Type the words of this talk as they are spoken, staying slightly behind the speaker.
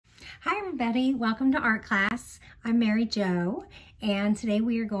Hi everybody, welcome to art class. I'm Mary Jo, and today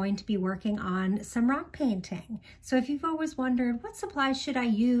we are going to be working on some rock painting. So if you've always wondered what supplies should I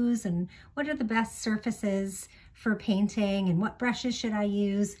use and what are the best surfaces for painting and what brushes should I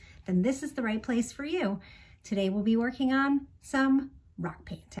use, then this is the right place for you. Today we'll be working on some rock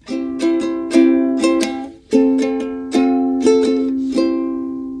painting.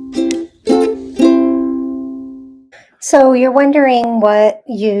 So you're wondering what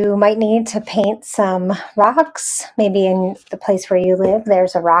you might need to paint some rocks. Maybe in the place where you live,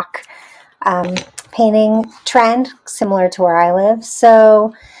 there's a rock painting trend similar to where I live.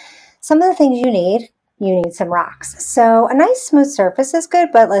 So some of the things you need some rocks. So a nice smooth surface is good,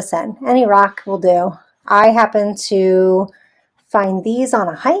 but listen, any rock will do. I happen to find these on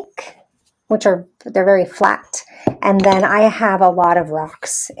a hike, they're very flat. And then I have a lot of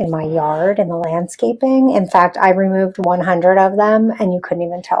rocks in my yard in the landscaping. In fact, I removed 100 of them and you couldn't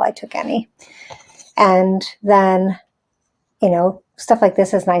even tell I took any. And then, stuff like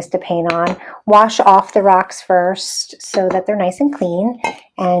this is nice to paint on. Wash off the rocks first so that they're nice and clean.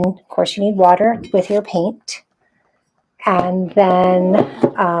 And of course you need water with your paint. And then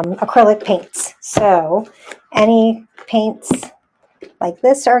acrylic paints. So any paints like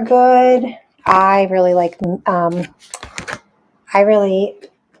this are good. I really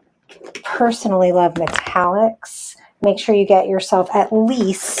personally love metallics. Make sure you get yourself at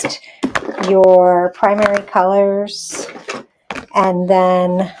least your primary colors and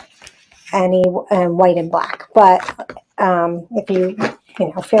then any white and black. But if you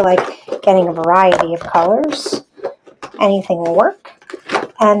feel like getting a variety of colors, anything will work.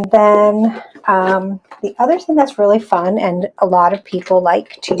 And then the other thing that's really fun and a lot of people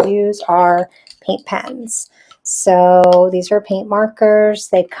like to use are paint pens. So these are paint markers.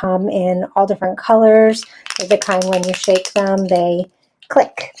 They come in all different colors. They're the kind when you shake them, they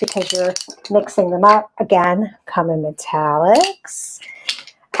click because you're mixing them up. Again, come in metallics.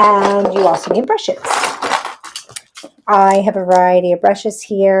 And you also need brushes. I have a variety of brushes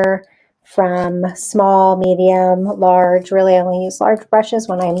here, from small, medium, large. Really, I only use large brushes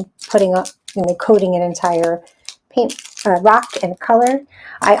when I'm putting up, coating an entire paint rock in color.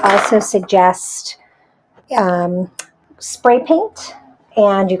 I also suggest spray paint,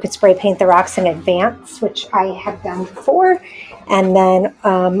 and you could spray paint the rocks in advance, which I have done before, and then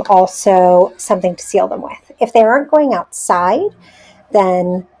also something to seal them with. If they aren't going outside,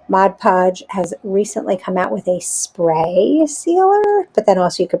 then Mod Podge has recently come out with a spray sealer, but then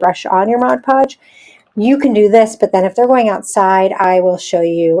also you could brush on your Mod Podge. You can do this, but then if they're going outside, I will show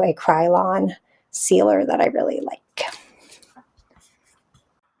you a Krylon sealer that I really like.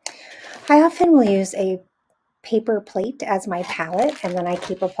 I often will use a paper plate as my palette, and then I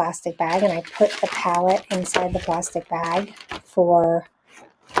keep a plastic bag, and I put the palette inside the plastic bag for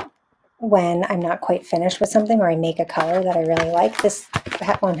when I'm not quite finished with something or I make a color that I really like.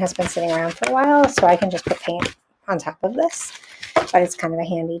 That one has been sitting around for a while, so I can just put paint on top of this, but it's kind of a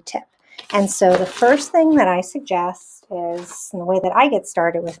handy tip. And so the first thing that I suggest is, and the way that I get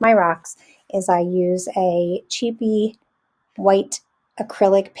started with my rocks, is I use a cheapy white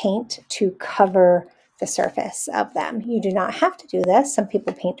acrylic paint to cover the surface of them. You do not have to do this. Some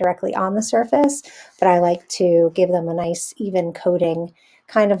people paint directly on the surface, but I like to give them a nice even coating,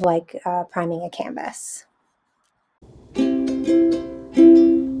 kind of like priming a canvas.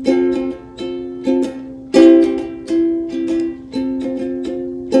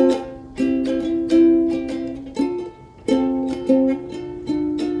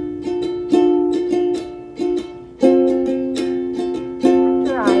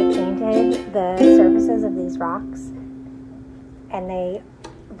 After I painted the surfaces of these rocks and they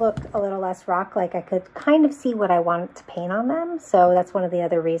looked a little less rock-like, I could kind of see what I wanted to paint on them. So that's one of the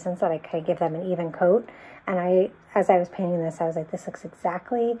other reasons that I could give them an even coat. And as I was painting this, I was like, this looks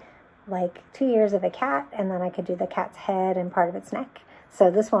exactly like 2 ears of a cat, and then I could do the cat's head and part of its neck.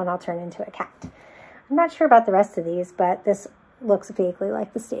 So this one I'll turn into a cat. I'm not sure about the rest of these, but this looks vaguely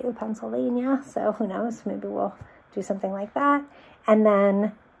like the state of Pennsylvania. So who knows, maybe we'll do something like that. And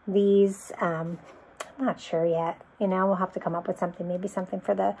then these, I'm not sure yet. We'll have to come up with something, maybe something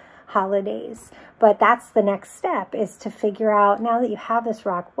for the holidays. But that's the next step, is to figure out, now that you have this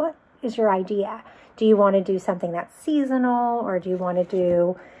rock, what is your idea? Do you want to do something that's seasonal, or do you want to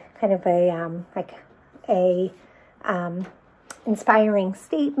do kind of a inspiring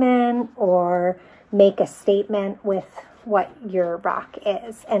statement, or make a statement with what your rock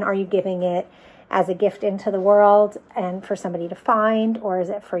is? And are you giving it as a gift into the world and for somebody to find, or is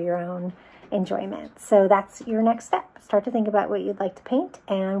it for your own enjoyment? So that's your next step. Start to think about what you'd like to paint,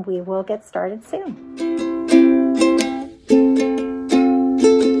 and we will get started soon.